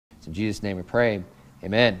It's in Jesus' name we pray.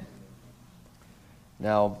 Amen.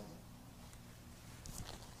 Now,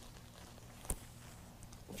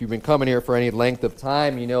 if you've been coming here for any length of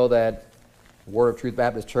time, you know that Word of Truth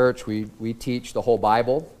Baptist Church, we teach the whole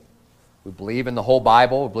Bible. We believe in the whole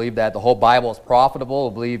Bible. We believe that the whole Bible is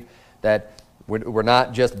profitable. We believe that we're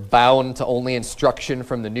not just bound to only instruction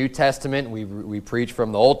from the New Testament. We preach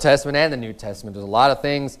from the Old Testament and the New Testament. There's a lot of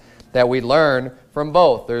things that we learn from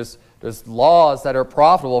both. There's laws that are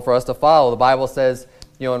profitable for us to follow. The Bible says,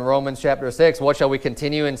 in Romans chapter 6, what shall we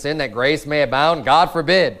continue in sin that grace may abound? God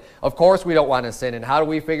forbid. Of course we don't want to sin. And how do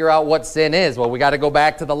we figure out what sin is? Well, we got to go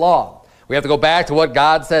back to the law. We have to go back to what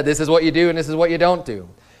God said. This is what you do and this is what you don't do.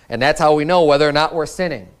 And that's how we know whether or not we're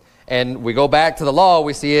sinning. And we go back to the law.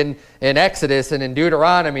 We see in Exodus and in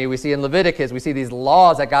Deuteronomy. We see in Leviticus. We see these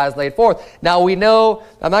laws that God has laid forth. Now we know,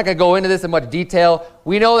 I'm not going to go into this in much detail.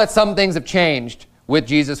 We know that some things have changed with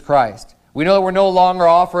Jesus Christ. We know that we're no longer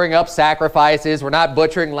offering up sacrifices. We're not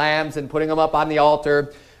butchering lambs and putting them up on the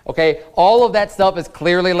altar. Okay, all of that stuff is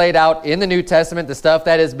clearly laid out in the New Testament, the stuff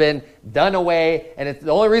that has been done away. And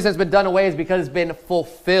the only reason it's been done away is because it's been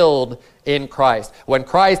fulfilled in Christ. When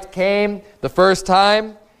Christ came the first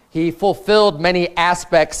time, he fulfilled many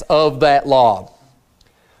aspects of that law.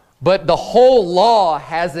 But the whole law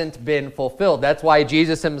hasn't been fulfilled. That's why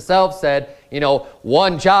Jesus himself said,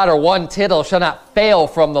 one jot or one tittle shall not fail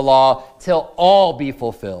from the law till all be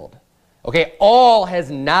fulfilled. Okay, all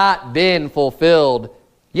has not been fulfilled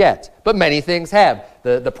yet, but many things have.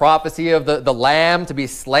 The prophecy of the lamb to be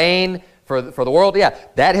slain for the world,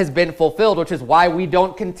 that has been fulfilled, which is why we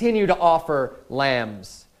don't continue to offer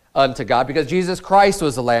lambs unto God, because Jesus Christ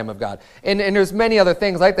was the Lamb of God. And there's many other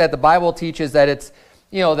things like that. The Bible teaches that it's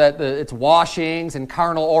it's washings and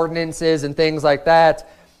carnal ordinances and things like that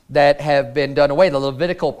have been done away. The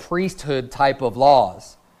Levitical priesthood type of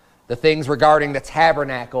laws, the things regarding the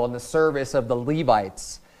tabernacle and the service of the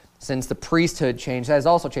Levites, since the priesthood changed, that has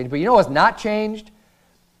also changed. But what's not changed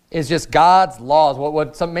is just God's laws,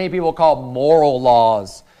 what many people call moral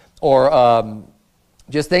laws, or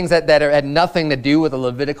just things that had nothing to do with the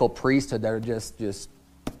Levitical priesthood, that are just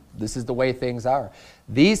this is the way things are.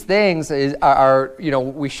 These things are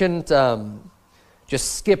we shouldn't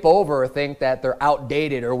just skip over or think that they're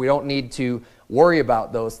outdated or we don't need to worry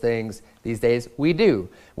about those things these days. We do.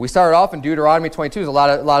 We started off in Deuteronomy 22. There's a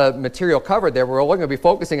lot of material covered there. We're only going to be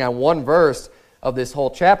focusing on one verse of this whole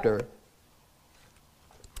chapter.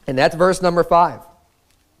 And that's verse number 5.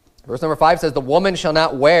 Verse number 5 says, "The woman shall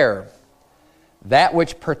not wear that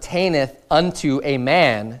which pertaineth unto a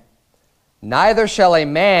man, neither shall a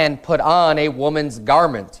man put on a woman's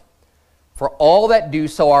garment. For all that do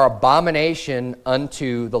so are abomination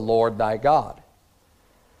unto the Lord thy God."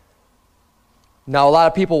 Now, a lot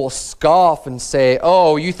of people will scoff and say,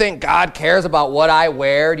 "Oh, you think God cares about what I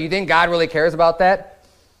wear? Do you think God really cares about that?"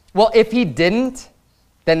 Well, if he didn't,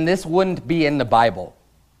 then this wouldn't be in the Bible.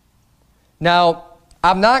 Now,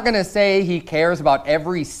 I'm not going to say he cares about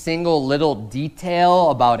every single little detail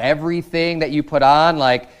about everything that you put on,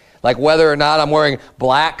 like whether or not I'm wearing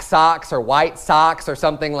black socks or white socks or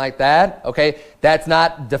something like that, okay? That's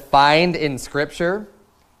not defined in Scripture.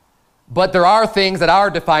 But there are things that are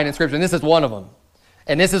defined in Scripture, and this is one of them.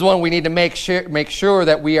 And this is one we need to make sure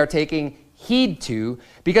that we are taking heed to,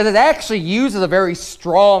 because it actually uses a very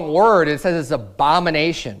strong word. It says it's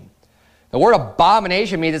abomination. The word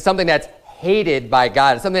abomination means it's something that's hated by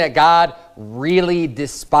God. It's something that God really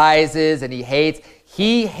despises and he hates.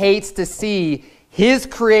 He hates to see his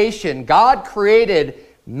creation. God created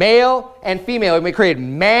male and female. He created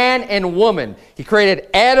man and woman. He created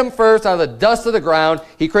Adam first out of the dust of the ground.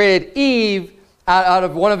 He created Eve out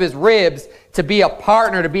of one of his ribs to be a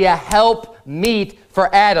partner, to be a help meet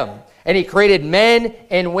for Adam. And he created men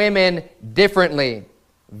and women differently,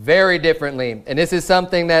 very differently. And this is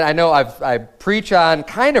something that I know I preach on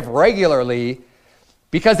kind of regularly,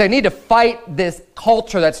 because I need to fight this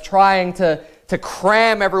culture that's trying to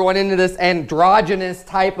cram everyone into this androgynous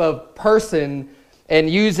type of person and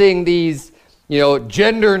using these,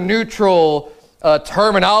 gender neutral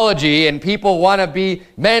terminology, and people want to be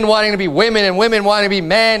men wanting to be women and women wanting to be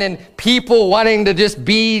men and people wanting to just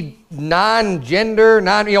be non-gender,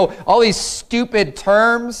 all these stupid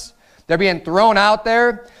terms that are being thrown out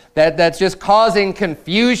there that's just causing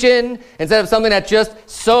confusion instead of something that's just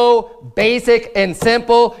so basic and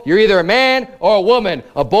simple. You're either a man or a woman,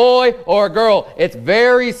 a boy or a girl. It's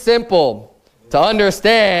very simple to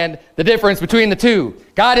understand the difference between the two.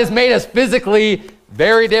 God has made us physically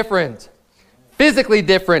very different. Physically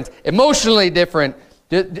different, emotionally different,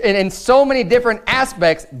 in so many different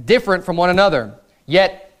aspects, different from one another,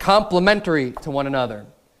 yet complementary to one another.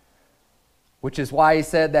 which is why he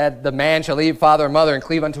said that the man shall leave father and mother and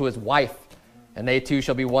cleave unto his wife, and they two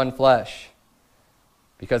shall be one flesh.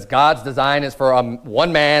 Because God's design is for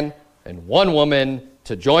one man and one woman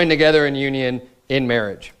to join together in union in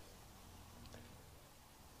marriage.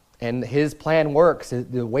 And his plan works.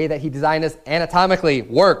 The way that he designed us anatomically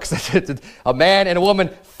works. A man and a woman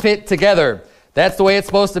fit together. That's the way it's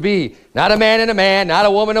supposed to be. Not a man and a man, not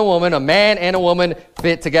a woman and a woman. A man and a woman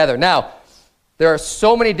fit together. Now, there are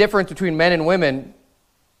so many differences between men and women,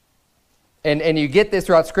 and you get this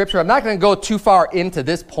throughout Scripture. I'm not going to go too far into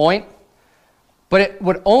this point, but it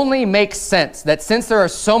would only make sense that since there are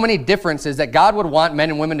so many differences, that God would want men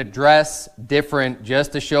and women to dress different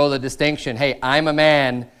just to show the distinction. Hey, I'm a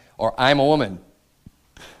man or I'm a woman.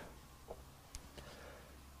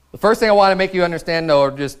 The first thing I want to make you understand,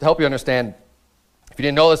 or just help you understand, if you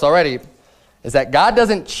didn't know this already, is that God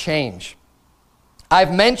doesn't change.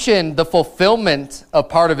 I've mentioned the fulfillment of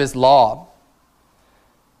part of his law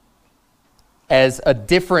as a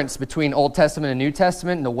difference between Old Testament and New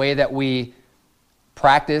Testament in the way that we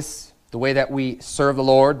practice, the way that we serve the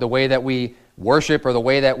Lord, the way that we worship, or the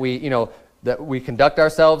way that we, that we conduct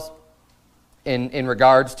ourselves in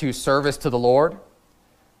regards to service to the Lord.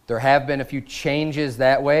 There have been a few changes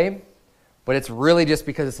that way, but it's really just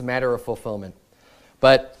because it's a matter of fulfillment.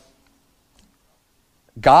 But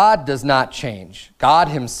God does not change. God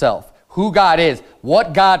himself, who God is,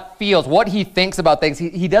 what God feels, what he thinks about things,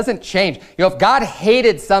 he doesn't change. If God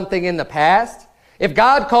hated something in the past, if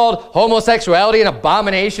God called homosexuality an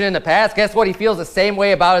abomination in the past, guess what? He feels the same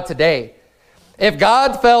way about it today. If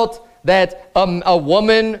God felt that a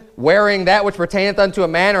woman wearing that which pertaineth unto a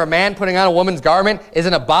man, or a man putting on a woman's garment, is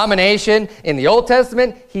an abomination in the Old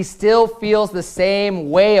Testament, he still feels the same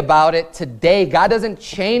way about it today. God doesn't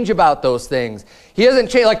change about those things. He doesn't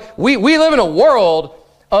change. Like, we live in a world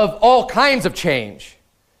of all kinds of change,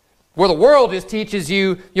 where the world just teaches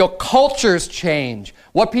you, cultures change.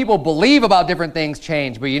 What people believe about different things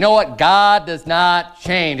change. But you know what? God does not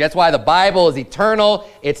change. That's why the Bible is eternal.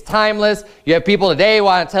 It's timeless. You have people today who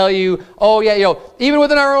want to tell you, oh yeah, even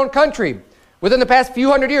within our own country, within the past few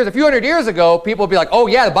hundred years ago, people would be like, oh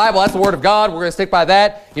yeah, the Bible, that's the Word of God. We're going to stick by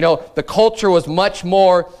that. The culture was much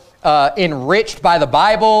more enriched by the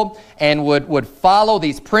Bible and would follow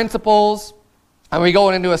these principles. And we're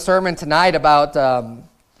going into a sermon tonight about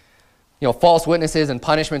false witnesses and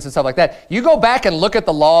punishments and stuff like that. You go back and look at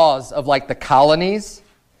the laws of like the colonies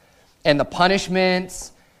and the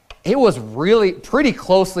punishments. It was really pretty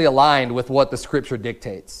closely aligned with what the Scripture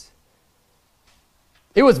dictates.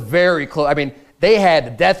 It was very close. I mean, they had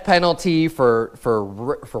the death penalty for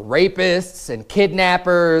rapists and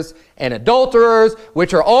kidnappers and adulterers,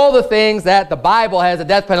 which are all the things that the Bible has a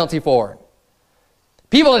death penalty for.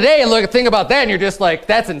 People today think about that and you're just like,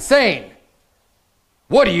 that's insane.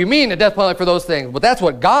 What do you mean the death penalty for those things? Well, that's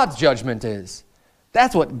what God's judgment is.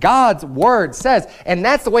 That's what God's word says. And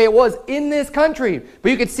that's the way it was in this country.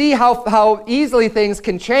 But you can see how easily things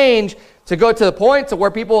can change to go to the point to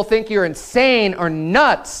where people will think you're insane or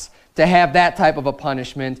nuts to have that type of a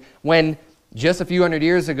punishment, when just a few hundred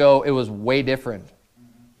years ago, it was way different.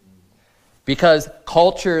 Because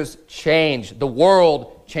cultures change. The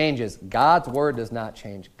world changes. God's word does not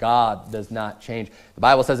change. God does not change. The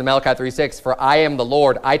Bible says in Malachi 3:6, for I am the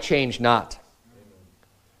Lord, I change not.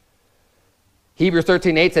 Hebrews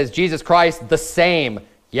 13:8 says, Jesus Christ the same,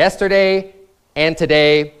 yesterday and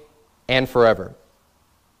today and forever.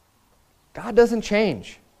 God doesn't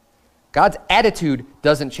change. God's attitude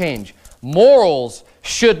doesn't change. Morals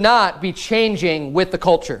should not be changing with the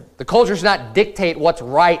culture. The culture should not dictate what's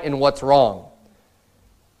right and what's wrong.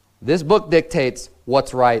 This book dictates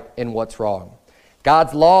what's right and what's wrong.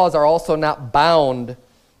 God's laws are also not bound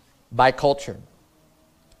by culture.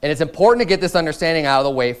 And it's important to get this understanding out of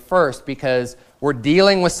the way first, because we're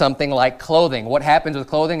dealing with something like clothing. What happens with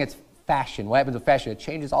clothing? It's fashion. What happens with fashion? It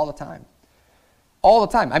changes all the time. All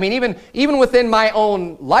the time. I mean, even within my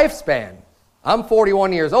own lifespan, I'm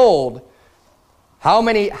 41 years old. How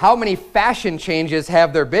many fashion changes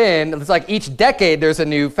have there been? It's like each decade there's a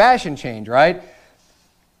new fashion change, right?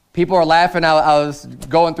 People are laughing. I was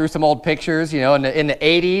going through some old pictures, in the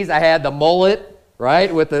 80s, I had the mullet,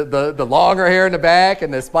 right, with the longer hair in the back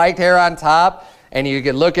and the spiked hair on top. And you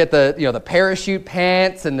could look at the parachute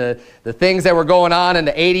pants and the things that were going on in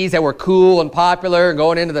the 80s that were cool and popular, and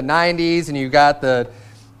going into the 90s, and you got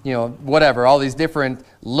whatever, all these different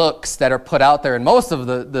looks that are put out there. And most of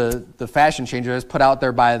the fashion changes put out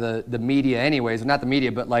there by the media anyways. Not the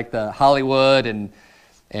media, but like the Hollywood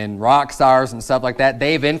and rock stars and stuff like that.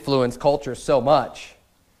 They've influenced culture so much.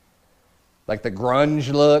 Like the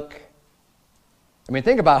grunge look. I mean,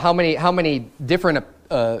 think about how many different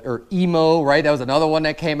or emo, right? That was another one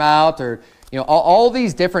that came out, or all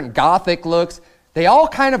these different gothic looks. They all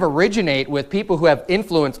kind of originate with people who have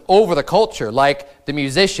influence over the culture, like the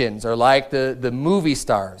musicians or like the movie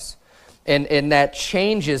stars, and that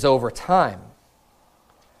changes over time.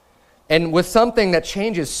 And with something that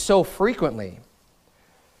changes so frequently,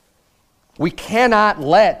 we cannot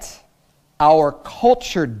let our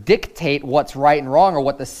culture dictate what's right and wrong or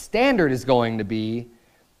what the standard is going to be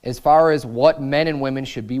as far as what men and women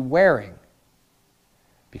should be wearing,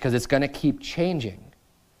 because it's going to keep changing.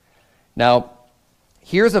 Now,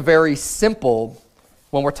 here's a very simple,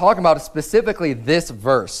 when we're talking about specifically this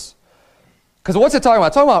verse, because what's it talking about?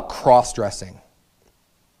 It's talking about cross-dressing,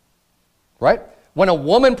 right? When a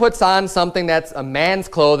woman puts on something that's a man's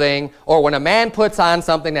clothing, or when a man puts on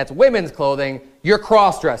something that's women's clothing, you're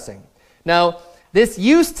cross-dressing. Now, this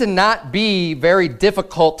used to not be very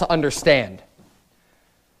difficult to understand.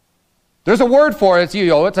 There's a word for it. It's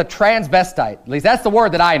a transvestite. At least that's the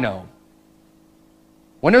word that I know.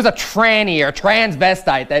 When there's a tranny or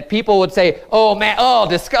transvestite, that people would say, oh man,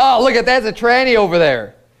 look at that, there's a tranny over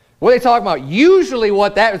there. What are they talking about? Usually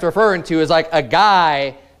what that is referring to is like a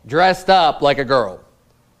guy dressed up like a girl.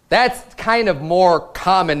 That's kind of more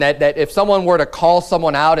common, that if someone were to call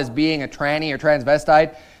someone out as being a tranny or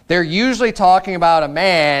transvestite, they're usually talking about a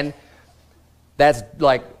man that's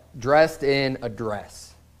like dressed in a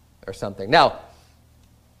dress or something. Now,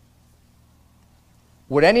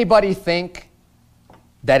 would anybody think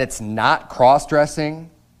that it's not cross-dressing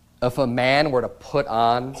if a man were to put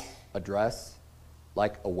on a dress,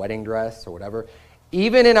 like a wedding dress or whatever?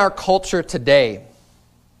 Even in our culture today,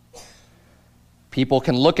 people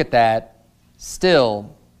can look at that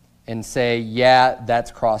still and say, yeah,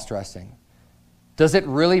 that's cross-dressing. Does it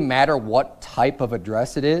really matter what type of a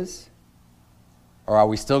dress it is? Or are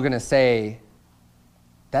we still going to say,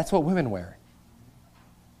 that's what women wear?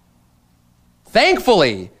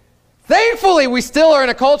 Thankfully, we still are in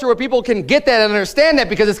a culture where people can get that and understand that,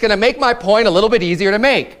 because it's going to make my point a little bit easier to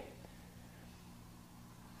make.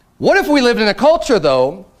 What if we lived in a culture,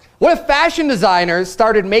 though, what if fashion designers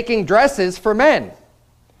started making dresses for men?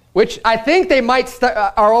 Which I think they might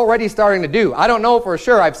are already starting to do. I don't know for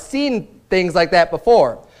sure. I've seen things like that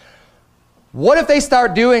before. What if they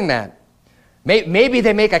start doing that? Maybe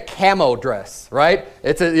they make a camo dress, right?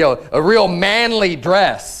 It's a real manly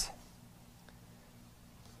dress.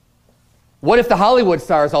 What if the Hollywood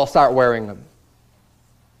stars all start wearing them?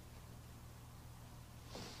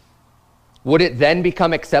 Would it then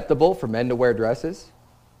become acceptable for men to wear dresses?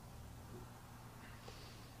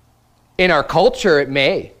 In our culture, it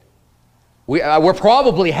may. We're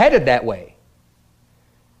probably headed that way.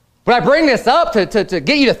 But I bring this up to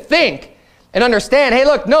get you to think and understand, hey,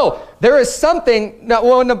 look, no, there is something,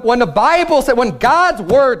 when the Bible said, when God's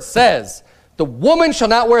word says, the woman shall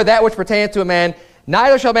not wear that which pertaineth to a man,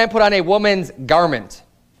 neither shall a man put on a woman's garment.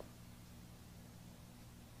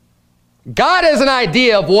 God has an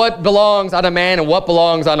idea of what belongs on a man and what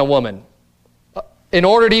belongs on a woman in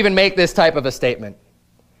order to even make this type of a statement.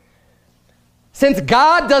 Since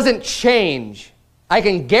God doesn't change, I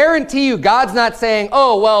can guarantee you God's not saying,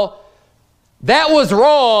 oh, well, that was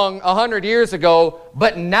wrong 100 years ago,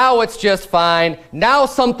 but now it's just fine. Now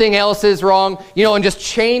something else is wrong, and just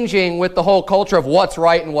changing with the whole culture of what's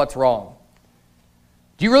right and what's wrong.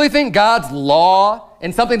 Do you really think God's law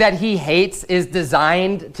and something that he hates is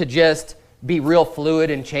designed to just be real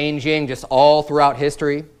fluid and changing just all throughout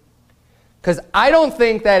history? Because I don't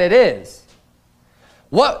think that it is.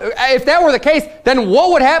 If that were the case, then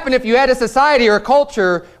what would happen if you had a society or a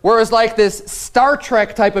culture where it was like this Star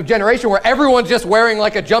Trek type of generation where everyone's just wearing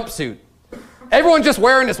like a jumpsuit? Everyone's just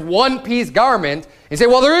wearing this one-piece garment. You say,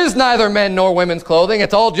 well, there is neither men nor women's clothing.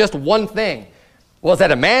 It's all just one thing. Well, is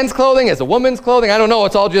that a man's clothing? Is it a woman's clothing? I don't know.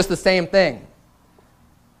 It's all just the same thing.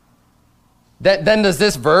 Then does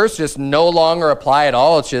this verse just no longer apply at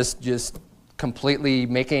all? It's just completely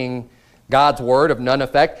making God's word of none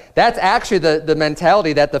effect. That's actually the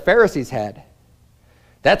mentality that the Pharisees had.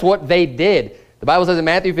 That's what they did. The Bible says in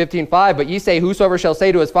Matthew 15:5, but ye say, whosoever shall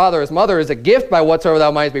say to his father or his mother, is a gift by whatsoever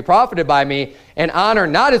thou mightest be profited by me, and honor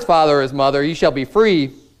not his father or his mother, ye shall be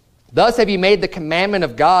free. Thus have ye made the commandment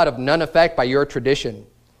of God of none effect by your tradition.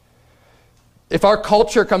 If our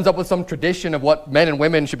culture comes up with some tradition of what men and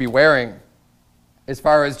women should be wearing, as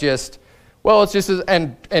far as just, well, it's just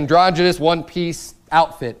an androgynous one-piece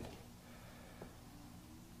outfit,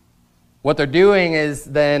 what they're doing is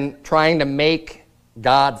then trying to make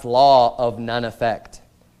God's law of none effect.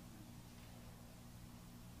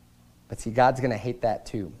 But see, God's going to hate that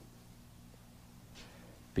too.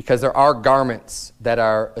 Because there are garments that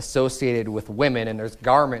are associated with women, and there's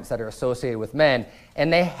garments that are associated with men,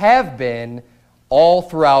 and they have been all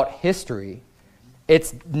throughout history.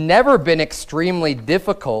 It's never been extremely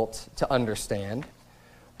difficult to understand.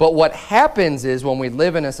 But what happens is when we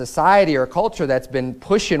live in a society or culture that's been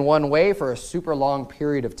pushing one way for a super long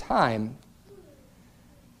period of time,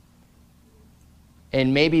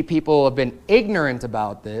 and maybe people have been ignorant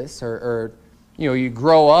about this, or you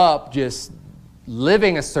grow up just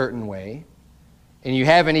living a certain way, and you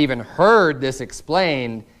haven't even heard this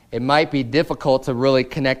explained, it might be difficult to really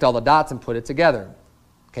connect all the dots and put it together.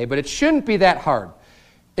 Okay, but it shouldn't be that hard.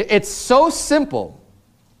 It's so simple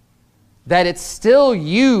that it's still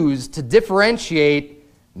used to differentiate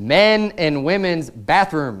men and women's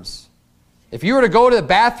bathrooms. If you were to go to the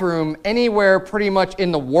bathroom anywhere pretty much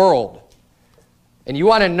in the world, and you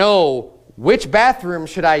want to know which bathroom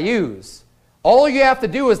should I use, all you have to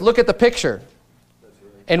do is look at the picture.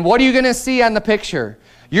 And what are you going to see on the picture?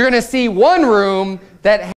 You're going to see one room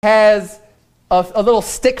that has a little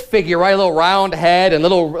stick figure, right? A little round head and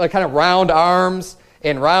little kind of round arms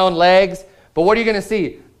and round legs. But what are you going to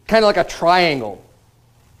see? Kind of like a triangle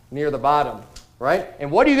near the bottom, right? And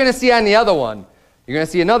what are you going to see on the other one? You're going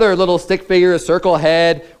to see another little stick figure, a circle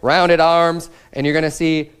head, rounded arms, and you're going to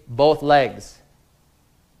see both legs.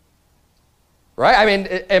 Right? I mean,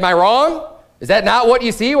 am I wrong? Is that not what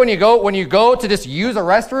you see when you go to just use a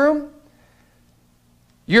restroom?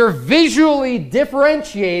 You're visually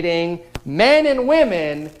differentiating men and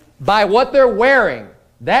women by what they're wearing.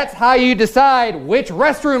 That's how you decide which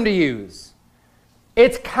restroom to use.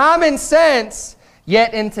 It's common sense,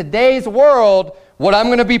 yet in today's world, what I'm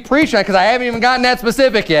going to be preaching, because I haven't even gotten that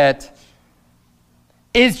specific yet,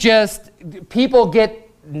 is just people get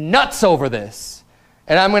nuts over this.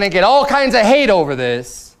 And I'm going to get all kinds of hate over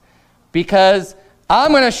this. Because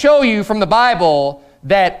I'm going to show you from the Bible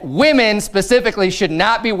that women specifically should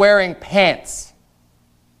not be wearing pants.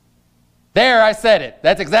 There, I said it.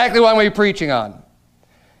 That's exactly what I'm going to be preaching on.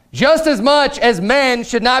 Just as much as men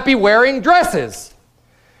should not be wearing dresses.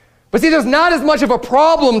 But see, there's not as much of a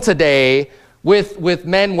problem today with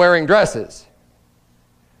men wearing dresses.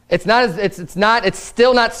 It's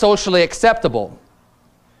still not socially acceptable.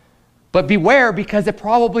 But beware, because it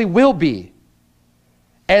probably will be.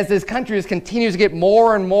 As this country continues to get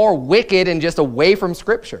more and more wicked and just away from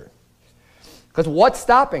Scripture. Because what's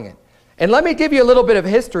stopping it? And let me give you a little bit of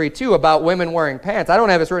history, too, about women wearing pants. I don't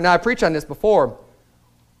have this written down. I preached on this before.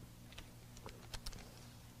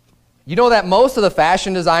 You know that most of the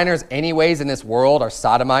fashion designers anyways in this world are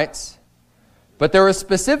sodomites? But there was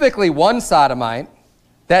specifically one sodomite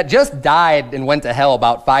that just died and went to hell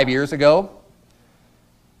about 5 years ago.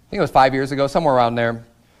 I think it was 5 years ago, somewhere around there.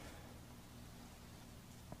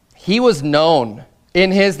 He was known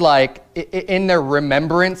in his, in their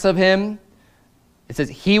remembrance of him. It says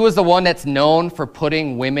he was the one that's known for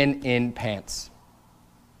putting women in pants.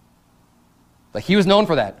 He was known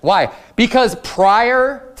for that. Why? Because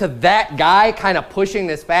prior to that guy kind of pushing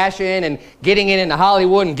this fashion and getting it into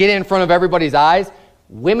Hollywood and getting in front of everybody's eyes,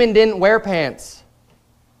 women didn't wear pants.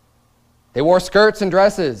 They wore skirts and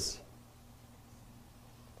dresses.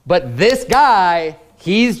 But this guy,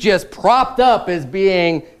 he's just propped up as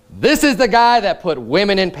being, this is the guy that put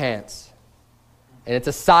women in pants. And it's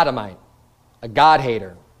a sodomite, a God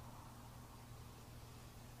hater.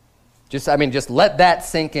 Just let that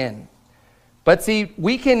sink in. But see,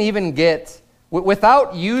 we can even get,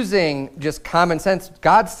 without using just common sense,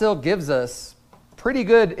 God still gives us pretty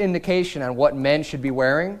good indication on what men should be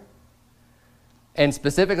wearing. And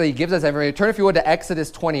specifically, he gives us every, turn if you would to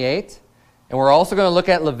Exodus 28. And we're also going to look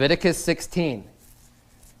at Leviticus 16.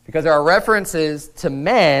 Because there are references to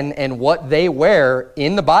men and what they wear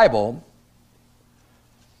in the Bible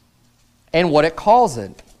and what it calls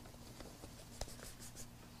it.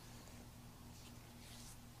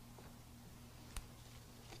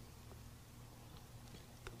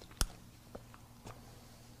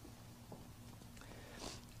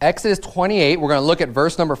 Exodus 28, we're going to look at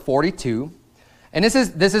verse number 42. And this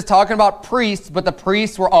is talking about priests, but the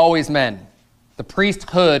priests were always men. The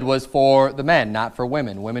priesthood was for the men, not for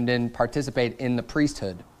women. Women didn't participate in the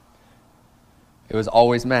priesthood. It was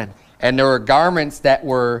always men. And there were garments that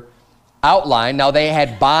were outlined. Now they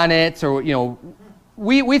had bonnets, or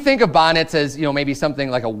we think of bonnets as maybe something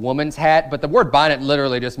like a woman's hat, but the word bonnet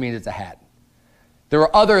literally just means it's a hat. There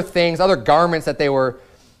were other things, other garments that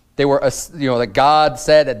that God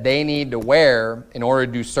said that they need to wear in order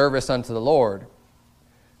to do service unto the Lord,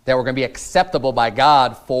 that were going to be acceptable by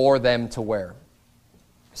God for them to wear.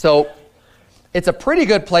 So it's a pretty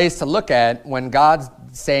good place to look at when God's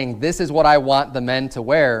saying, this is what I want the men to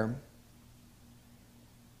wear.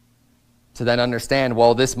 to then understand,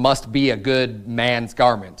 well, this must be a good man's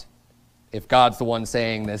garment if God's the one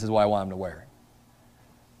saying this is what I want him to wear.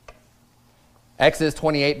 Exodus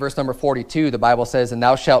 28, verse number 42, the Bible says, and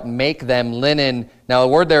thou shalt make them linen. Now, the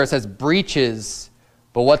word there says breeches,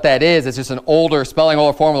 but what that is, it's just an older spelling,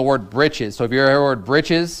 older form of the word breeches. So if you hear the word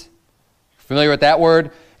breeches, familiar with that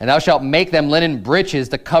word? And thou shalt make them linen breeches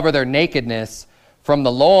to cover their nakedness. From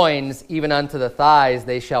the loins even unto the thighs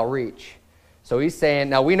they shall reach. So he's saying,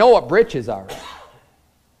 now we know what breeches are,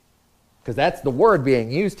 because that's the word being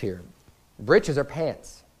used here. Breeches are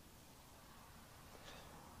pants.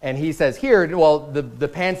 And he says here, well, the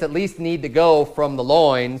pants at least need to go from the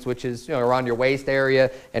loins, which is around your waist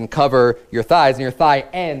area, and cover your thighs. And your thigh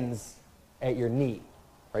ends at your knee.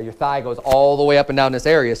 Right? Your thigh goes all the way up and down this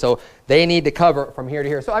area. So they need to cover from here to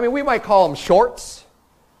here. So, I mean, we might call them shorts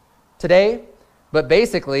today, but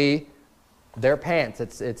basically they're pants.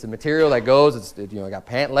 It's a material that goes, got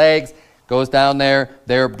pant legs, goes down there.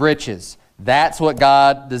 They're breeches. That's what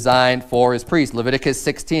God designed for his priests. Leviticus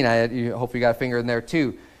 16, I hope you got a finger in there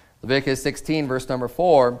too. Leviticus 16, verse number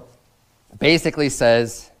 4, basically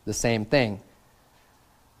says the same thing.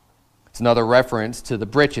 It's another reference to the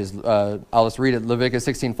breeches. I'll just read it. Leviticus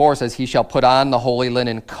 16:4 says, he shall put on the holy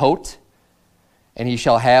linen coat, and he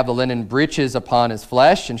shall have the linen breeches upon his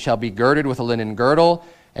flesh, and shall be girded with a linen girdle,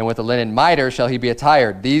 and with a linen mitre shall he be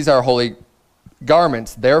attired. These are holy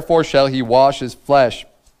garments. Therefore shall he wash his flesh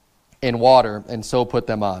in water, and so put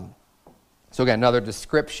them on. So again, another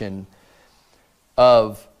description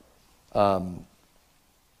of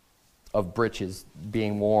breeches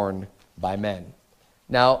being worn by men.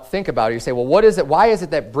 Now, think about it. You say, well, what is it? Why is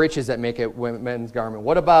it that breeches that make it men's garment?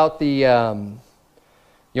 What about the,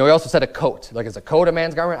 we also said a coat. Like, is a coat a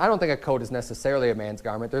man's garment? I don't think a coat is necessarily a man's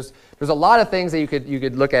garment. There's a lot of things that you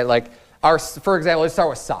could look at. Like, for example, let's start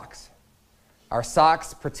with socks. Are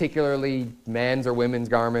socks particularly men's or women's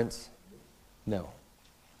garments? No.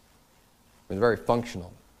 It's very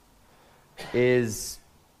functional. Is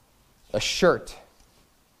a shirt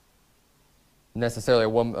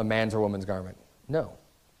necessarily a man's or woman's garment? No.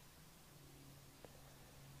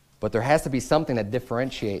 But there has to be something that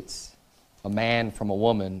differentiates a man from a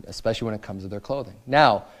woman, especially when it comes to their clothing.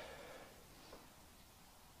 Now,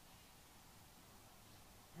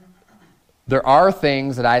 there are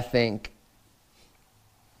things that I think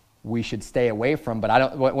we should stay away from, but I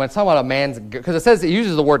don't. When it's talking about a man's, because it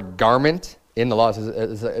uses the word garment in the law, so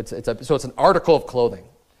it's an article of clothing.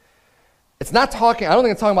 It's not talking. I don't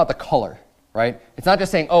think it's talking about the color, right? It's not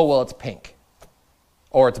just saying, oh well, it's pink,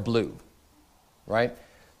 or it's blue, right?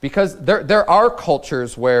 Because there are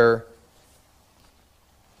cultures where,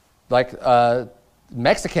 like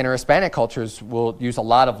Mexican or Hispanic cultures, will use a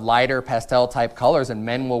lot of lighter pastel type colors, and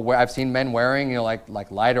men will wear. I've seen men wearing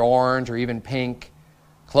like lighter orange or even pink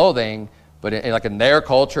clothing, but like in their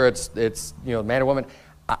culture, it's man or woman.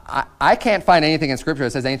 I can't find anything in Scripture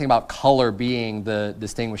that says anything about color being the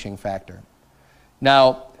distinguishing factor.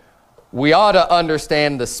 Now, we ought to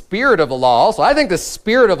understand the spirit of the law also. I think the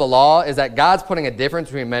spirit of the law is that God's putting a difference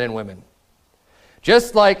between men and women.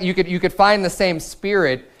 Just like you could find the same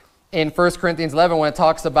spirit in 1 Corinthians 11 when it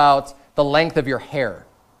talks about the length of your hair.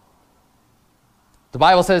 The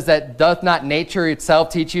Bible says that doth not nature itself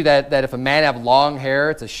teach you that if a man have long hair,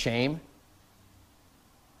 it's a shame?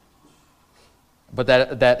 But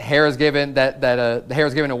that hair is given the hair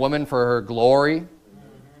is given a woman for her glory.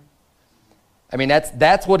 I mean,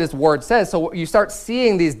 that's what his word says. So you start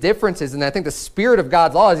seeing these differences, and I think the spirit of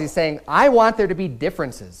God's law is he's saying, I want there to be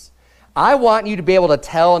differences. I want you to be able to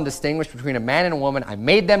tell and distinguish between a man and a woman. I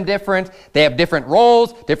made them different. They have different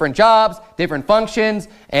roles, different jobs, different functions,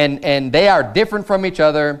 and they are different from each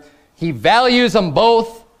other. He values them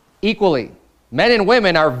both equally. Men and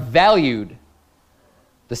women are valued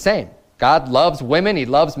the same. God loves women. He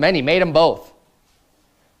loves men. He made them both.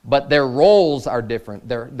 But their roles are different.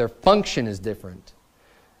 Their function is different.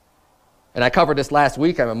 And I covered this last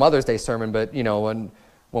week on a Mother's Day sermon, but when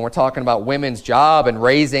we're talking about women's job and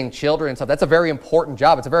raising children and stuff, that's a very important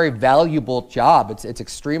job. It's a very valuable job. It's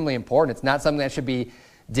extremely important. It's not something that should be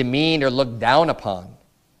demeaned or looked down upon.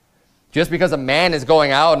 Just because a man is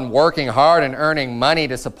going out and working hard and earning money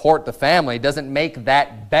to support the family doesn't make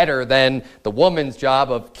that better than the woman's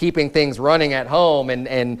job of keeping things running at home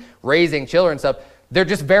and raising children and stuff. They're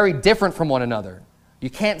just very different from one another. You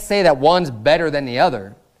can't say that one's better than the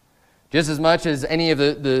other. Just as much as any of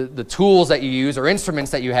the tools that you use or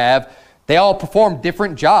instruments that you have, they all perform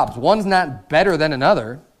different jobs. One's not better than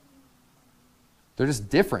another. They're just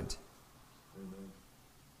different.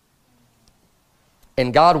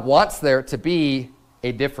 And God wants there to be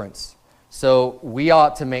a difference. So we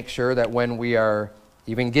ought to make sure that when we are,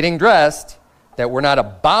 even getting dressed, that we're not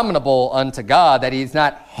abominable unto God, that he's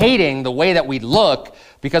not hating the way that we look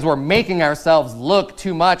because we're making ourselves look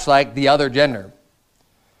too much like the other gender.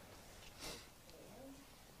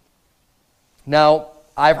 Now,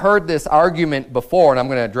 I've heard this argument before, and I'm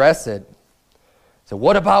going to address it. So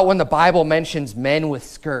what about when the Bible mentions men with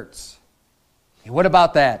skirts? What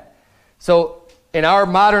about that? So in our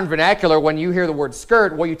modern vernacular, when you hear the word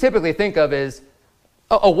skirt, what you typically think of is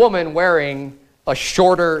a woman wearing a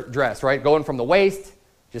shorter dress, right? Going from the waist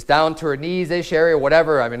just down to her knees-ish area,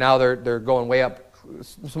 whatever. I mean, now they're going way up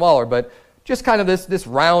smaller, but just kind of this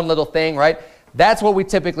round little thing, right? That's what we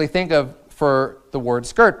typically think of for the word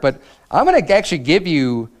skirt. But I'm going to actually give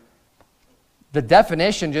you the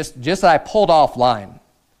definition just that I pulled offline.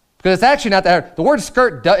 Because it's actually not that hard. The word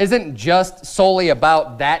skirt isn't just solely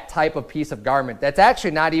about that type of piece of garment. That's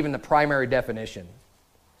actually not even the primary definition.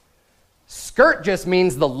 Skirt just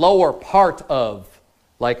means the lower part of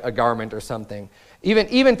like a garment or something.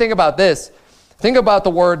 Even think about this. Think about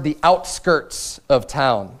the word the outskirts of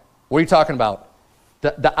town. What are you talking about?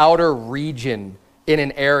 The outer region in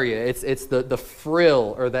an area. It's the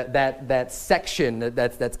frill or that section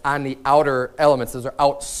that's on the outer elements. Those are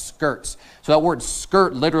outskirts. So that word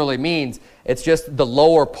skirt literally means it's just the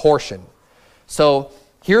lower portion. So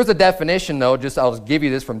here's a definition though, I'll just give you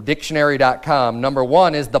this from dictionary.com. Number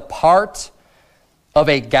one is the part of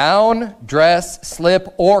a gown, dress,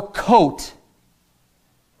 slip, or coat.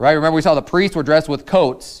 Right? Remember we saw the priests were dressed with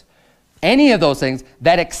coats. Any of those things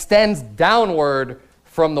that extends downward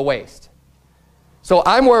from the waist. So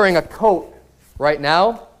I'm wearing a coat right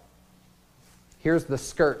now. Here's the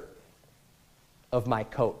skirt of my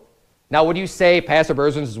coat. Now, would you say Pastor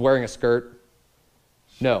Berzins is wearing a skirt?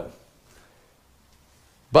 No.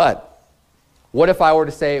 But what if I were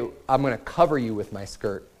to say, I'm going to cover you with my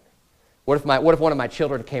skirt? What if one of my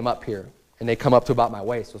children came up here and they come up to about my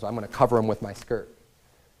waist? So I'm going to cover them with my skirt.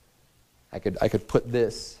 I could put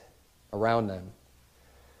this around them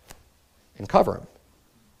and cover them.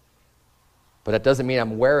 But that doesn't mean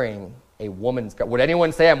I'm wearing a woman's skirt. Would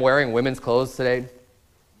anyone say I'm wearing women's clothes today?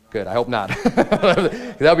 Good, I hope not.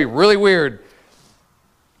 That would be really weird.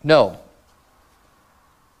 No.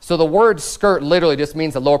 So the word skirt literally just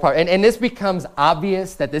means the lower part. And this becomes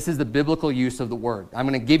obvious that this is the biblical use of the word. I'm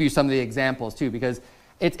going to give you some of the examples too, because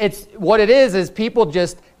it's what it is people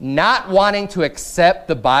just not wanting to accept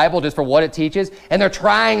the Bible just for what it teaches, and they're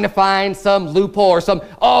trying to find some loophole or some,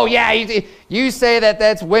 oh yeah, you say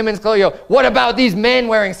that's women's clothes. What about these men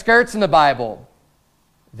wearing skirts in the Bible?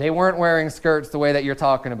 They weren't wearing skirts the way that you're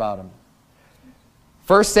talking about them.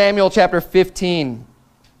 1 Samuel chapter 15.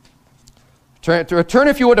 Turn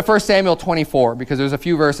if you would to 1 Samuel 24, because there's a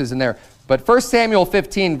few verses in there. But 1 Samuel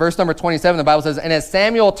 15, verse number 27, the Bible says, and as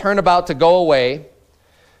Samuel turned about to go away,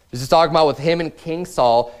 this is talking about with him and King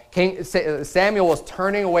Saul. Samuel was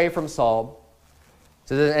turning away from Saul.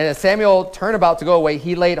 So and as Samuel turned about to go away,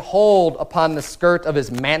 he laid hold upon the skirt of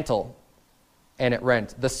his mantle, and it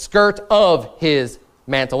rent. The skirt of his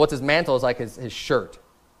mantle. What's his mantle? Is like his shirt.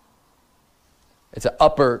 It's an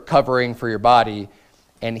upper covering for your body.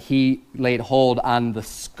 And he laid hold on the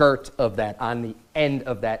skirt of that, on the end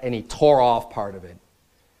of that, and he tore off part of it.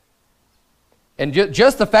 And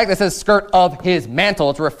just the fact that it says skirt of his mantle,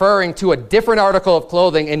 it's referring to a different article of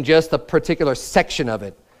clothing in just a particular section of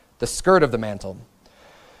it, the skirt of the mantle.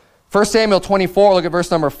 1 Samuel 24, look at verse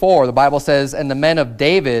number 4. The Bible says, and the men of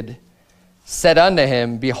David said unto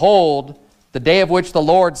him, behold, the day of which the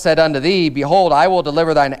Lord said unto thee, behold, I will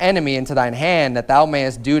deliver thine enemy into thine hand, that thou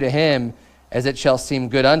mayest do to him as it shall seem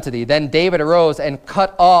good unto thee. Then David arose and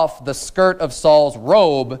cut off the skirt of Saul's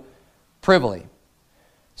robe privily.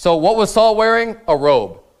 So what was Saul wearing? A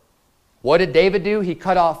robe. What did David do? He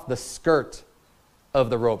cut off the skirt of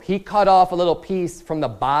the robe. He cut off a little piece from the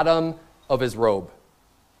bottom of his robe.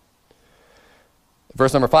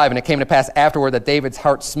 Verse number 5, and it came to pass afterward that David's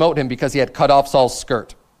heart smote him because he had cut off Saul's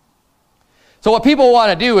skirt. So what people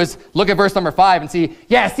want to do is look at verse number 5 and see,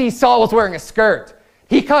 yeah, see, Saul was wearing a skirt.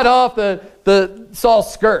 He cut off the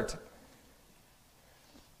Saul's skirt.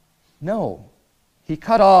 No. He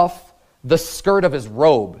cut off the skirt of his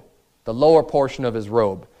robe, the lower portion of his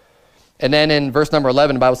robe. And then in verse number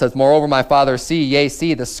 11, the Bible says, moreover, my father,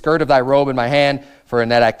 see the skirt of thy robe in my hand, for in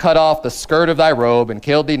that I cut off the skirt of thy robe and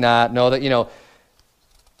killed thee not. Know that,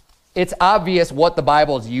 it's obvious what the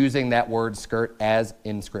Bible is using that word skirt as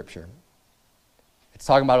in Scripture. It's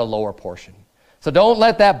talking about a lower portion. So don't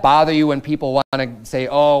let that bother you when people want to say,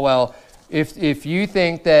 oh, well, if you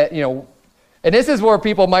think that, and this is where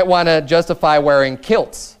people might want to justify wearing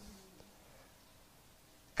kilts.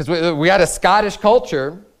 Because we got a Scottish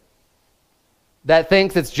culture that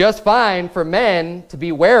thinks it's just fine for men to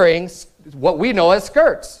be wearing what we know as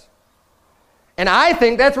skirts. And I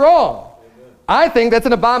think that's wrong. Amen. I think that's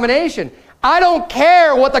an abomination. I don't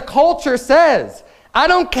care what the culture says. I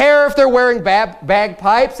don't care if they're wearing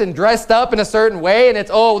bagpipes and dressed up in a certain way and it's,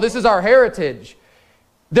 oh, this is our heritage.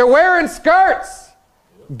 They're wearing skirts.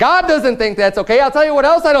 God doesn't think that's okay. I'll tell you what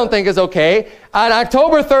else I don't think is okay. On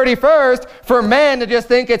October 31st, for men to just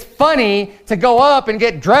think it's funny to go up and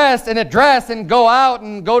get dressed in a dress and go out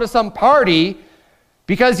and go to some party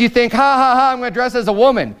because you think, ha, ha, ha, I'm going to dress as a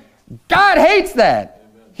woman. God hates that.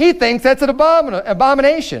 Amen. He thinks that's an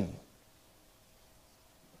abomination.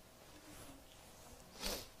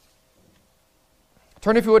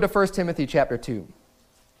 Turn, if you would, to 1 Timothy chapter 2.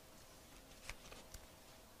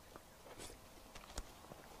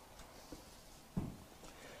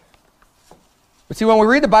 But see, when we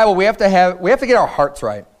read the Bible, we have to get our hearts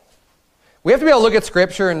right. We have to be able to look at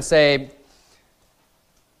Scripture and say,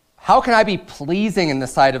 how can I be pleasing in the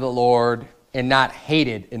sight of the Lord and not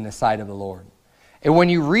hated in the sight of the Lord? And when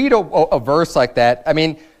you read a verse like that, I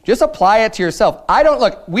mean, just apply it to yourself.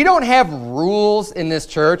 We don't have rules in this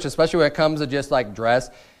church, especially when it comes to just like dress.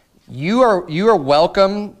 You are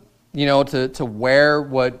welcome, to wear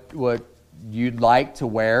what you'd like to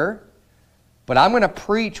wear. But I'm going to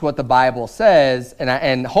preach what the Bible says,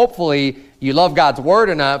 and hopefully you love God's word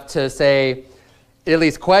enough to say, at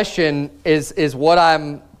least question, is what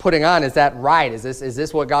I'm putting on, is that right? Is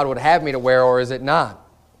this what God would have me to wear, or is it not?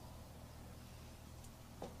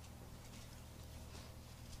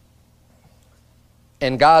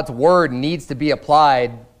 And God's word needs to be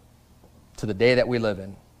applied to the day that we live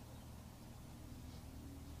in.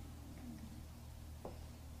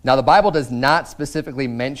 Now, the Bible does not specifically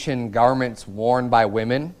mention garments worn by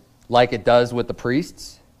women like it does with the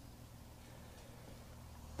priests.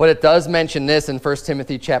 But it does mention this in 1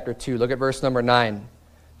 Timothy chapter 2. Look at verse number 9.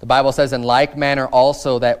 The Bible says, in like manner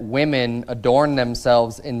also that women adorn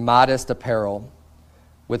themselves in modest apparel,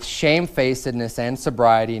 with shamefacedness and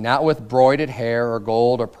sobriety, not with broided hair or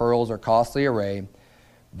gold or pearls or costly array,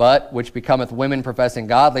 but which becometh women professing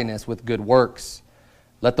godliness with good works.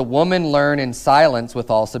 Let the woman learn in silence with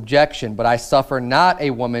all subjection. But I suffer not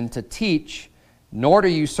a woman to teach, nor to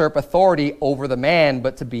usurp authority over the man,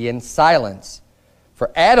 but to be in silence.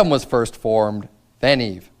 For Adam was first formed, then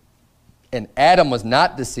Eve. And Adam was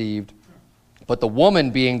not deceived, but the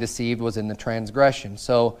woman being deceived was in the transgression.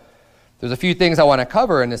 So there's a few things I want to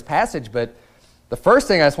cover in this passage, but the first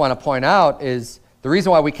thing I just want to point out is the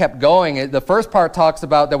reason why we kept going. The first part talks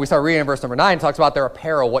about, that we start reading in verse number 9, talks about their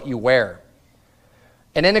apparel, what you wear.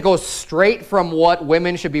 And then it goes straight from what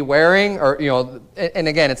women should be wearing, and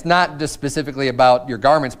again, it's not just specifically about your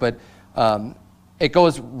garments, but it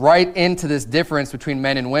goes right into this difference between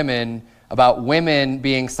men and women, about women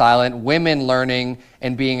being silent, women learning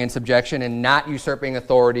and being in subjection and not usurping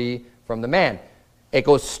authority from the man. It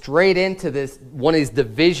goes straight into this, one of these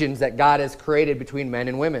divisions that God has created between men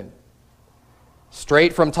and women.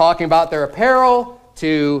 Straight from talking about their apparel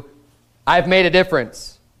to, I've made a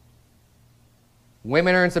difference.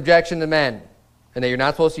 Women are in subjection to men, and that you're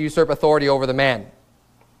not supposed to usurp authority over the man.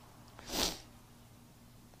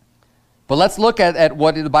 But let's look at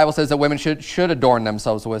what the Bible says that women should adorn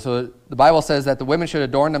themselves with. So the Bible says that the women should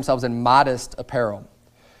adorn themselves in modest apparel.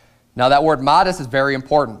 Now that word modest is very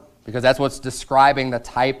important, because that's what's describing the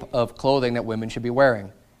type of clothing that women should be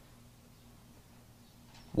wearing.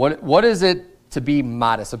 What is it to be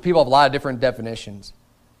modest? So people have a lot of different definitions.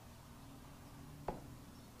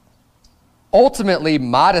 Ultimately,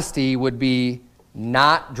 modesty would be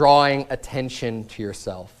not drawing attention to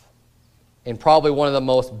yourself. In probably one of the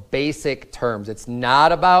most basic terms. It's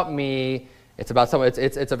not about me. It's about someone.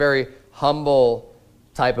 It's a very humble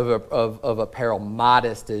type of apparel.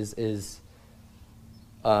 Modest is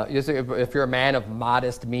if you're a man of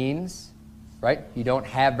modest means, right? You don't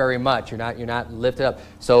have very much. You're not lifted up.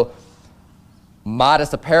 So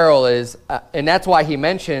modest apparel is, and that's why he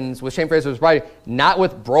mentions, with shamefaced sobriety, not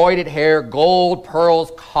with broided hair, gold,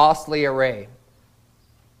 pearls, costly array.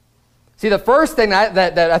 See, the first thing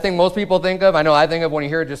that I think most people think of, I know I think of when you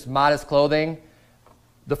hear just modest clothing,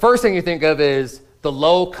 the first thing you think of is the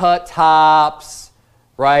low-cut tops,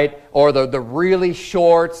 right? Or the really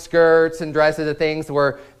short skirts and dresses and things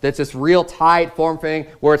where that's just real tight, form-fitting,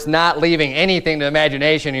 where it's not leaving anything to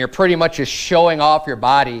imagination and you're pretty much just showing off your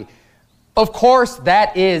body. Of course,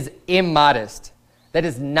 that is immodest. That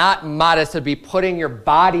is not modest to be putting your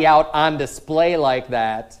body out on display like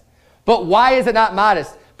that. But why is it not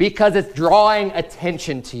modest? Because it's drawing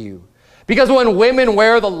attention to you. Because when women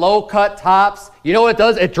wear the low-cut tops, you know what it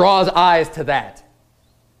does? It draws eyes to that.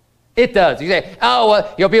 It does. You say, oh,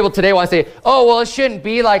 well, you know, people today want to say, oh, well, it shouldn't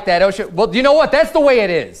be like that. Oh, well, you know what? That's the way it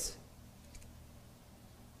is.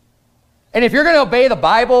 And if you're going to obey the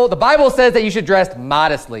Bible says that you should dress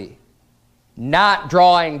modestly, not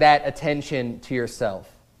drawing that attention to yourself.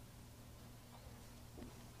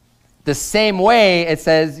 The same way it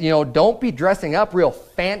says, you know, don't be dressing up real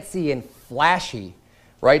fancy and flashy,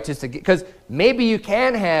 right? Just because maybe you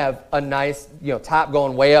can have a nice, you know, top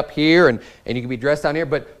going way up here, and you can be dressed down here,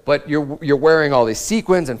 but you're wearing all these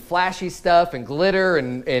sequins and flashy stuff and glitter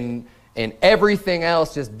and everything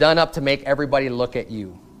else just done up to make everybody look at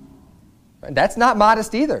you. And that's not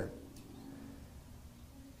modest either.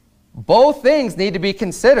 Both things need to be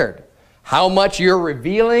considered. How much you're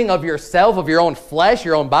revealing of yourself, of your own flesh,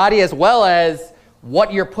 your own body, as well as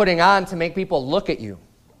what you're putting on to make people look at you.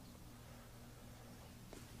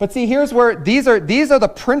 But see, here's where these are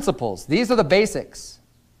the principles. These are the basics.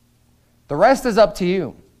 The rest is up to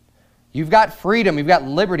you. You've got freedom. You've got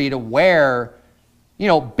liberty to wear, you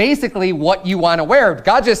know, basically what you want to wear.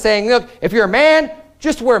 God's just saying, look, if you're a man,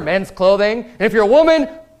 just wear men's clothing. And if you're a woman,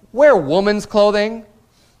 wear woman's clothing.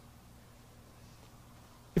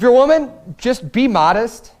 If you're a woman, just be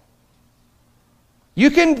modest. You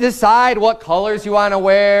can decide what colors you want to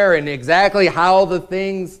wear and exactly how the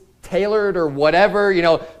thing's tailored or whatever. You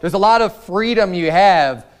know, there's a lot of freedom you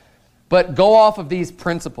have, but go off of these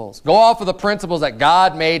principles. Go off of the principles that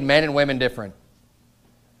God made men and women different.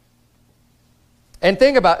 And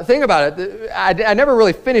think about it. I never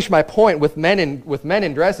really finished my point with men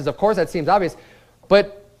in dresses. Of course, that seems obvious,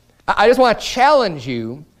 but I just want to challenge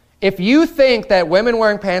you. If you think that women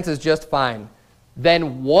wearing pants is just fine,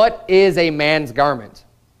 then what is a man's garment?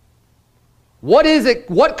 What is it?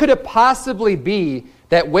 What could it possibly be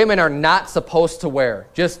that women are not supposed to wear?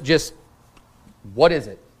 Just what is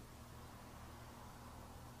it?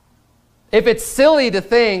 If it's silly to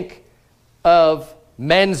think of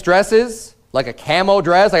men's dresses, like a camo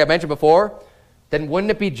dress, like I mentioned before, then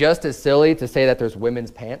wouldn't it be just as silly to say that there's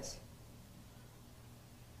women's pants?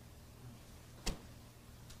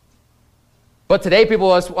 But today people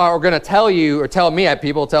are going to tell you, or tell me,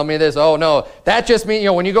 people tell me this, oh no, that just means, you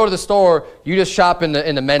know, when you go to the store, you just shop in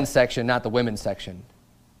the men's section, not the women's section.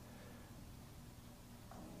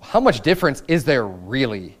 How much difference is there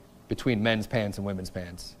really between men's pants and women's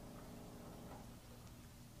pants?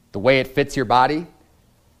 The way it fits your body?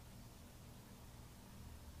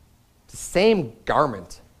 It's the same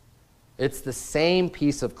garment. It's the same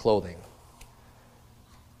piece of clothing.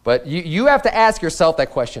 But you have to ask yourself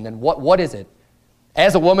that question, and what is it?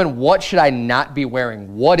 As a woman, what should I not be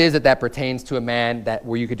wearing? What is it that pertains to a man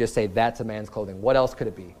where you could just say that's a man's clothing? What else could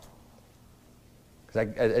it be? Because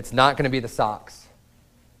it's not going to be the socks.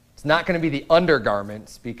 It's not going to be the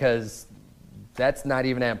undergarments, because that's not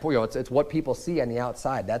even that important. You know, it's what people see on the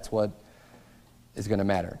outside. That's what is going to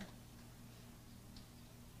matter.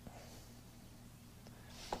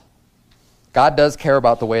 God does care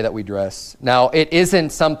about the way that we dress. Now, it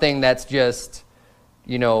isn't something that's just,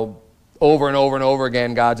 you know, over and over and over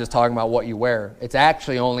again, God's just talking about what you wear. It's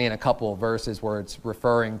actually only in a couple of verses where it's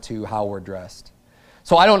referring to how we're dressed.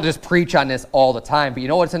 So I don't just preach on this all the time, but you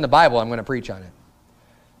know what's in the Bible, I'm going to preach on it.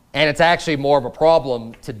 And it's actually more of a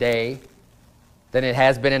problem today than it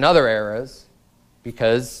has been in other eras,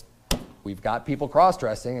 because we've got people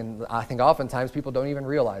cross-dressing, and I think oftentimes people don't even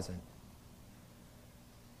realize it.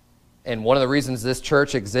 And one of the reasons this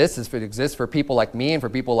church exists is it exists for people like me and for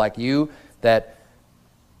people like you, that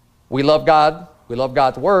we love God, we love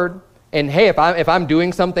God's word, and hey, if I'm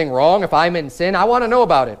doing something wrong, if I'm in sin, I want to know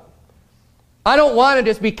about it. I don't want to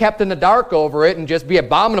just be kept in the dark over it and just be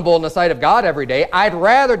abominable in the sight of God every day. I'd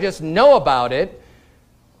rather just know about it.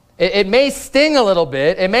 It may sting a little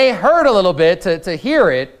bit, it may hurt a little bit to hear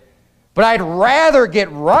it, but I'd rather get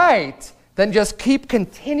right than just keep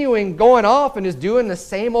continuing going off and just doing the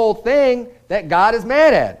same old thing that God is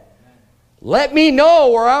mad at. Let me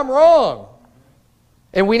know where I'm wrong.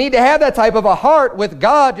 And we need to have that type of a heart with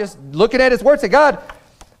God, just looking at his word, say, God,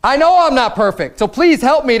 I know I'm not perfect, so please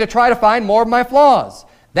help me to try to find more of my flaws.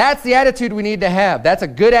 That's the attitude we need to have. That's a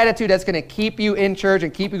good attitude that's going to keep you in church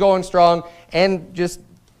and keep you going strong and just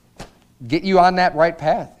get you on that right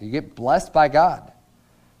path. You get blessed by God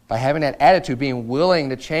by having that attitude, being willing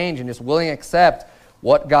to change and just willing to accept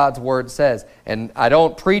what God's word says. And I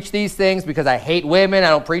don't preach these things because I hate women. I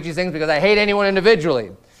don't preach these things because I hate anyone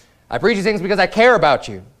individually. I preach these things because I care about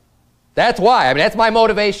you. That's why. I mean, that's my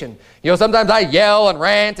motivation. You know, sometimes I yell and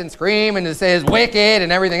rant and scream and say it's wicked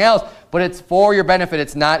and everything else, but it's for your benefit.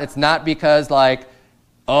 It's not because like,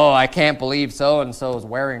 oh, I can't believe so-and-so is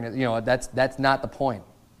wearing it. You know, that's not the point.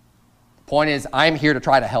 The point is I'm here to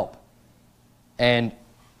try to help. And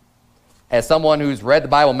as someone who's read the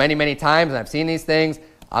Bible many, many times and I've seen these things,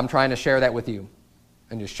 I'm trying to share that with you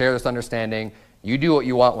and just share this understanding. You do what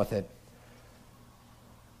you want with it.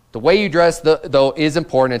 The way you dress, though, is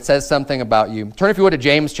important. It says something about you. Turn, if you would, to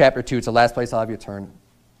James chapter 2. It's the last place I'll have you turn.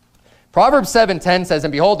 Proverbs 7:10 says,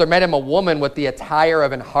 "And behold, there met him a woman with the attire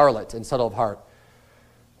of an harlot and subtle of heart."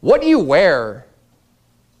 What you wear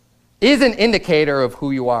is an indicator of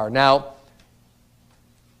who you are. Now,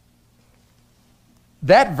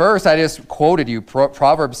 that verse I just quoted you,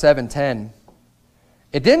 Proverbs 7:10,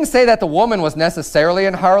 it didn't say that the woman was necessarily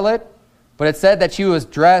an harlot, but it said that she was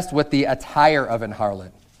dressed with the attire of an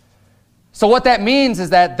harlot. So what that means is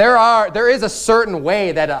that there is a certain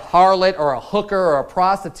way that a harlot or a hooker or a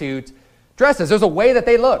prostitute dresses. There's a way that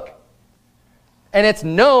they look. And it's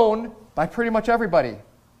known by pretty much everybody.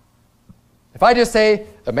 If I just say,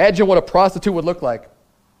 imagine what a prostitute would look like,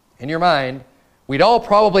 in your mind, we'd all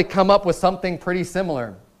probably come up with something pretty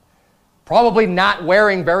similar. Probably not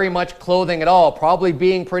wearing very much clothing at all. Probably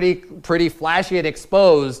being pretty flashy and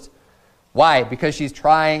exposed. Why? Because she's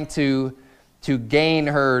trying to gain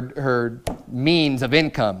her means of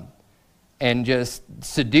income and just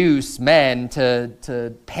seduce men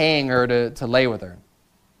to paying her to lay with her.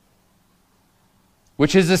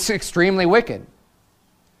 Which is just extremely wicked.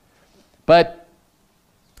 But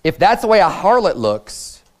if that's the way a harlot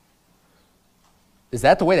looks, is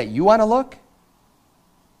that the way that you want to look?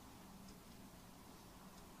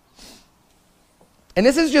 And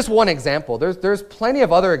this is just one example. There's plenty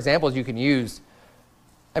of other examples you can use.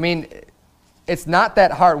 I mean, it's not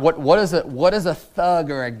that hard. What does a thug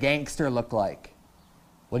or a gangster look like?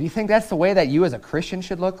 Well, do you think that's the way that you as a Christian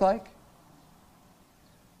should look like?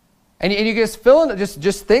 And you just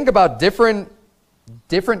just think about different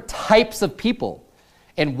types of people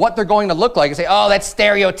and what they're going to look like and say, oh, that's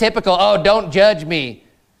stereotypical. Oh, don't judge me.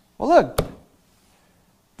 Well, look,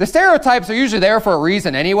 the stereotypes are usually there for a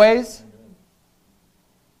reason anyways.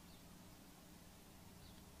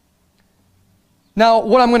 Now,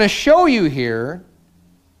 what I'm going to show you here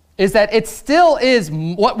is that it still is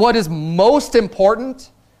what is most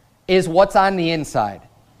important is what's on the inside.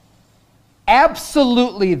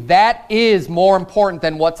 Absolutely, that is more important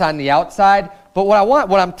than what's on the outside. But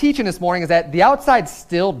what I'm teaching this morning is that the outside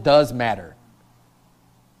still does matter.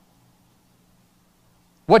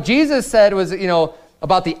 What Jesus said was,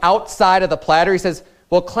 about the outside of the platter. He says,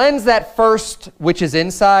 well, cleanse that first which is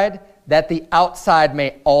inside, that the outside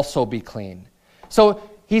may also be clean. So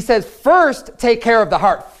he says, first take care of the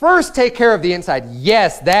heart. First take care of the inside.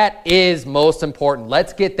 Yes, that is most important.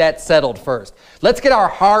 Let's get that settled first. Let's get our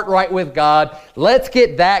heart right with God. Let's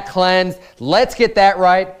get that cleansed. Let's get that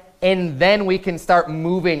right. And then we can start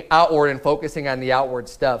moving outward and focusing on the outward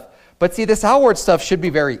stuff. But see, this outward stuff should be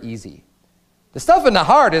very easy. The stuff in the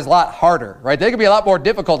heart is a lot harder, right? They can be a lot more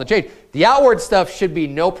difficult to change. The outward stuff should be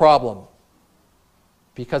no problem.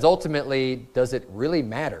 Because ultimately, does it really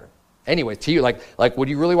matter? Anyway, to you, like, would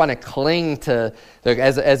you really want to cling to,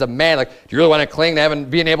 as a man, do you really want to cling to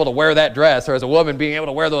being able to wear that dress, or as a woman being able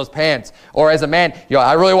to wear those pants, or as a man,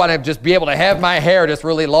 I really want to just be able to have my hair just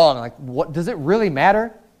really long. Like, what does it really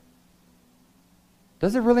matter?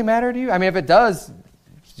 Does it really matter to you? I mean, if it does,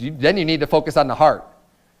 then you need to focus on the heart.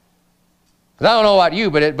 Because I don't know about you,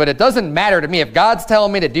 but it doesn't matter to me. If God's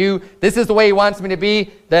telling me to do, this is the way He wants me to be,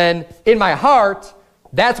 then in my heart,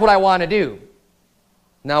 that's what I want to do.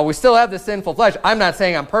 Now, we still have the sinful flesh. I'm not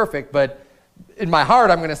saying I'm perfect, but in my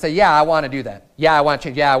heart, I'm going to say, yeah, I want to do that. Yeah, I want to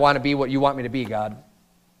change. Yeah, I want to be what you want me to be, God.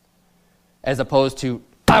 As opposed to,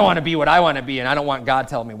 I want to be what I want to be, and I don't want God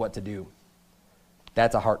telling me what to do.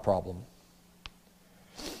 That's a heart problem.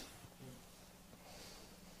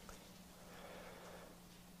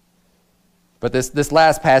 But this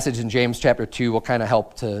last passage in James chapter 2 will kind of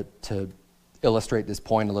help to illustrate this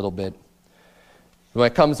point a little bit. When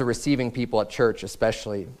it comes to receiving people at church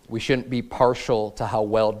especially, we shouldn't be partial to how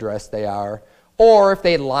well dressed they are, or if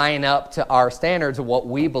they line up to our standards of what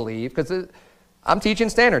we believe, because I'm teaching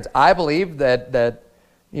standards. I believe that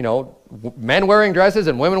men wearing dresses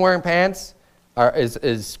and women wearing pants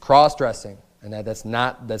is cross-dressing, and that's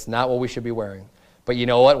not what we should be wearing. But you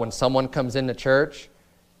know what? When someone comes into church,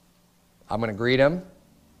 I'm going to greet them.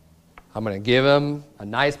 I'm going to give them a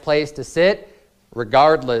nice place to sit,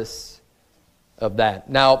 regardless of that.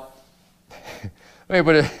 Now,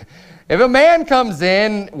 but if a man comes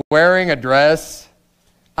in wearing a dress,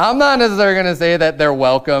 I'm not necessarily going to say that they're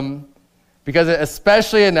welcome, because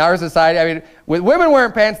especially in our society, I mean, with women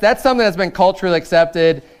wearing pants, that's something that's been culturally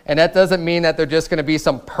accepted, and that doesn't mean that they're just going to be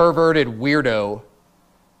some perverted weirdo.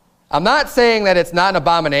 I'm not saying that it's not an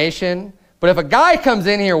abomination, but if a guy comes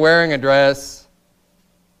in here wearing a dress,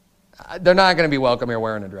 they're not going to be welcome here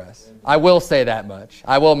wearing a dress. I will say that much.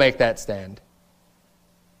 I will make that stand.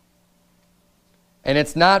 And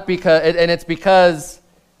it's not because, and it's because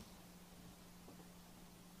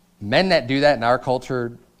men that do that in our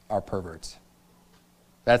culture are perverts.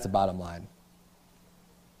 That's the bottom line.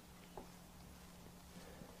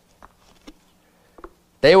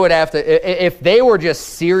 They would have to, if they were just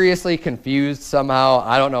seriously confused somehow,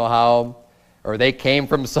 I don't know how, or they came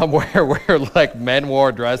from somewhere where like men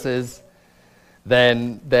wore dresses,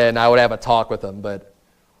 then I would have a talk with them. But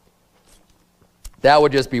that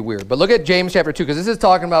would just be weird. But look at James chapter 2, because this is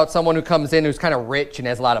talking about someone who comes in who's kind of rich and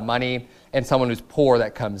has a lot of money, and someone who's poor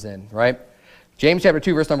that comes in, right? James chapter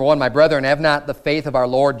 2, verse number 1, my brethren, have not the faith of our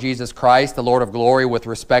Lord Jesus Christ, the Lord of glory, with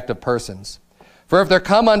respect of persons. For if there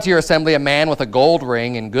come unto your assembly a man with a gold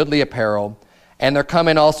ring and goodly apparel, and there come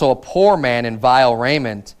in also a poor man in vile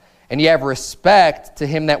raiment, and ye have respect to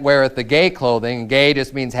him that weareth the gay clothing, gay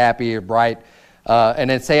just means happy or bright, and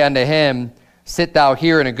then say unto him, sit thou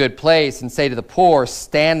here in a good place, and say to the poor,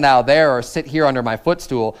 stand thou there, or sit here under my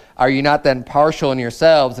footstool, are you not then partial in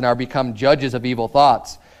yourselves, and are become judges of evil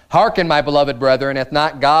thoughts? Hearken, my beloved brethren, hath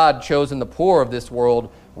not God chosen the poor of this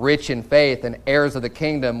world rich in faith and heirs of the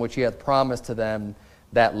kingdom which he hath promised to them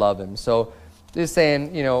that love him? So just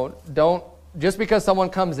saying, don't, just because someone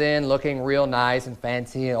comes in looking real nice and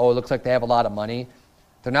fancy, and, it looks like they have a lot of money,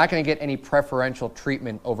 they're not going to get any preferential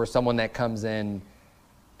treatment over someone that comes in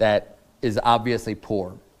that is obviously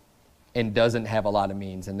poor and doesn't have a lot of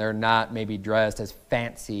means, and they're not maybe dressed as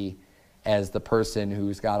fancy as the person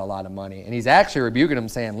who's got a lot of money. And he's actually rebuking them,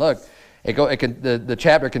 saying, look, the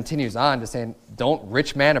chapter continues on to saying, don't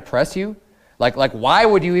rich man oppress you? Like why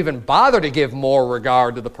would you even bother to give more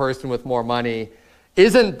regard to the person with more money?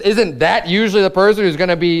 Isn't that usually the person who's going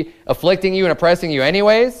to be afflicting you and oppressing you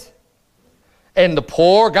anyways? And the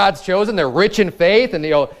poor, God's chosen, they're rich in faith,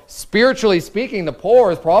 and spiritually speaking, the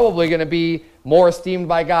poor is probably going to be more esteemed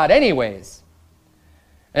by God anyways.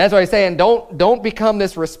 And that's why he's saying, don't become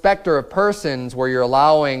this respecter of persons where you're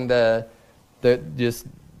allowing the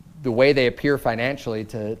way they appear financially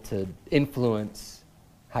to influence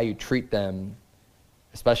how you treat them,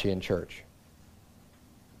 especially in church.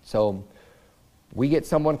 So we get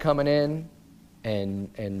someone coming in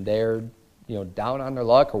and they're down on their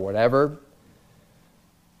luck or whatever,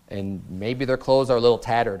 and maybe their clothes are a little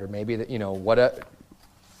tattered, or maybe what.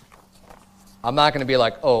 I'm not going to be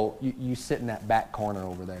like, oh, you sit in that back corner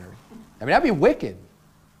over there. I mean, that'd be wicked.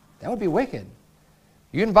 That would be wicked.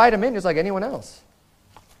 You invite them in just like anyone else.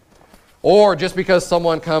 Or just because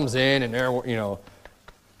someone comes in and they're,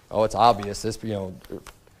 it's obvious. This,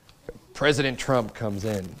 President Trump comes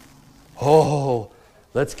in. Oh,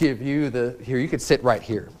 let's give you here. You could sit right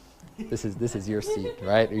here. This is your seat,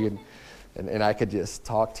 right? And I could just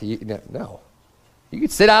talk to you. No, you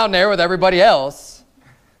could sit down there with everybody else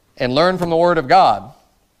and learn from the Word of God.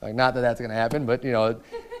 Like, not that that's going to happen, but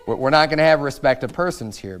we're not going to have respect of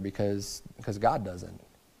persons here because God doesn't.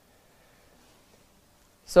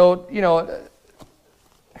 So,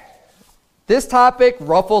 this topic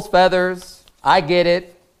ruffles feathers. I get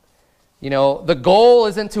it. The goal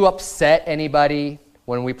isn't to upset anybody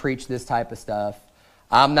when we preach this type of stuff.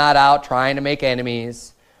 I'm not out trying to make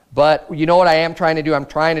enemies. But you know what I am trying to do? I'm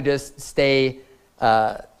trying to just stay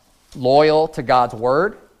loyal to God's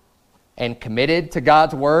Word and committed to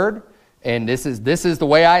God's Word. And this is the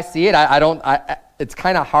way I see it. It's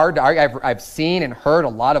kind of hard to argue. I've seen and heard a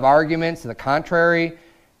lot of arguments to the contrary,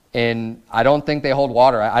 and I don't think they hold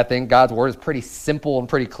water. I think God's Word is pretty simple and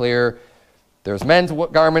pretty clear. There's men's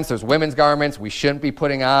garments, there's women's garments. We shouldn't be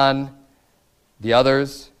putting on the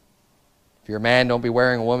others. If you're a man, don't be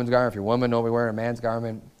wearing a woman's garment. If you're a woman, don't be wearing a man's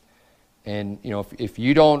garment. And if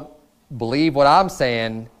you don't believe what I'm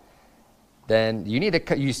saying, then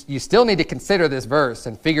you still need to consider this verse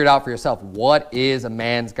and figure it out for yourself. What is a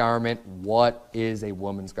man's garment? What is a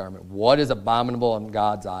woman's garment? What is abominable in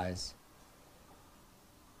God's eyes?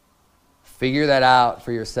 Figure that out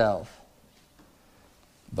for yourself.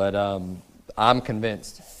 But I'm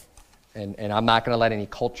convinced, and I'm not going to let any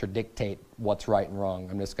culture dictate what's right and wrong.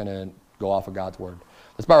 I'm just going to go off of God's Word.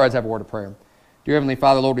 Let's bow our heads and have a word of prayer. Dear Heavenly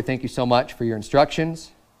Father, Lord, we thank you so much for your instructions.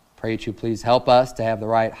 Pray that you please help us to have the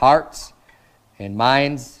right hearts and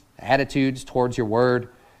minds, attitudes towards your Word,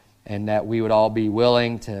 and that we would all be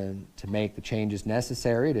willing to make the changes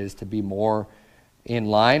necessary. It is to be more in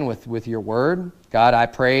line with your Word. God, I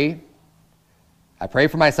pray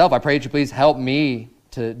for myself. I pray that you please help me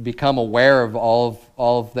to become aware of all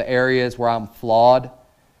of the areas where I'm flawed,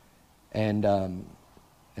 and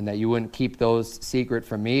that you wouldn't keep those secret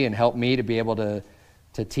from me, and help me to be able to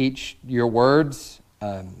teach your words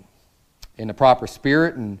in the proper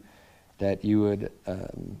spirit, and that you would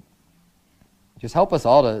just help us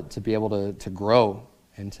all to be able to grow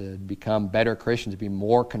and to become better Christians, to be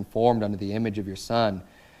more conformed unto the image of your Son,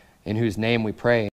 in whose name we pray.